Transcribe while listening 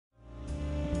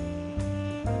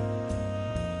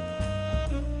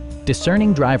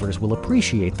discerning drivers will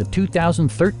appreciate the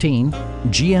 2013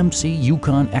 GMC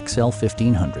Yukon XL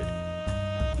 1500.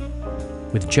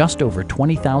 With just over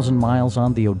 20,000 miles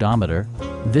on the odometer,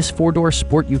 this four-door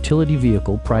sport utility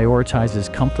vehicle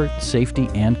prioritizes comfort, safety,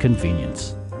 and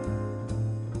convenience.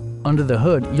 Under the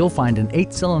hood, you'll find an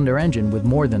 8-cylinder engine with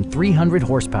more than 300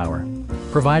 horsepower,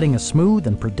 providing a smooth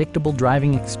and predictable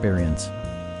driving experience.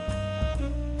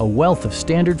 A wealth of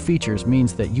standard features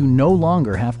means that you no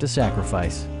longer have to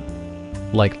sacrifice,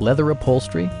 like leather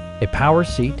upholstery, a power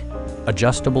seat,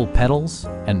 adjustable pedals,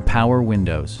 and power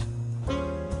windows.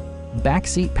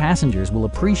 Backseat passengers will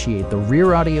appreciate the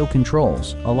rear audio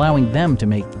controls, allowing them to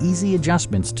make easy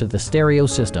adjustments to the stereo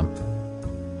system.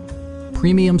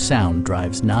 Premium sound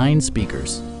drives 9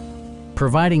 speakers,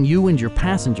 providing you and your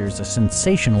passengers a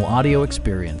sensational audio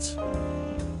experience.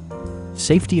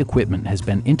 Safety equipment has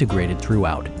been integrated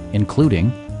throughout,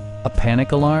 including a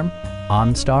panic alarm,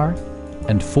 OnStar,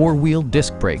 and 4-wheel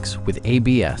disc brakes with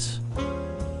ABS.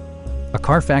 A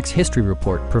Carfax history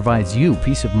report provides you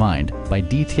peace of mind by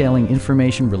detailing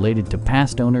information related to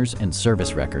past owners and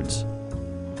service records.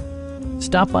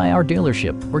 Stop by our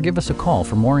dealership or give us a call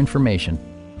for more information.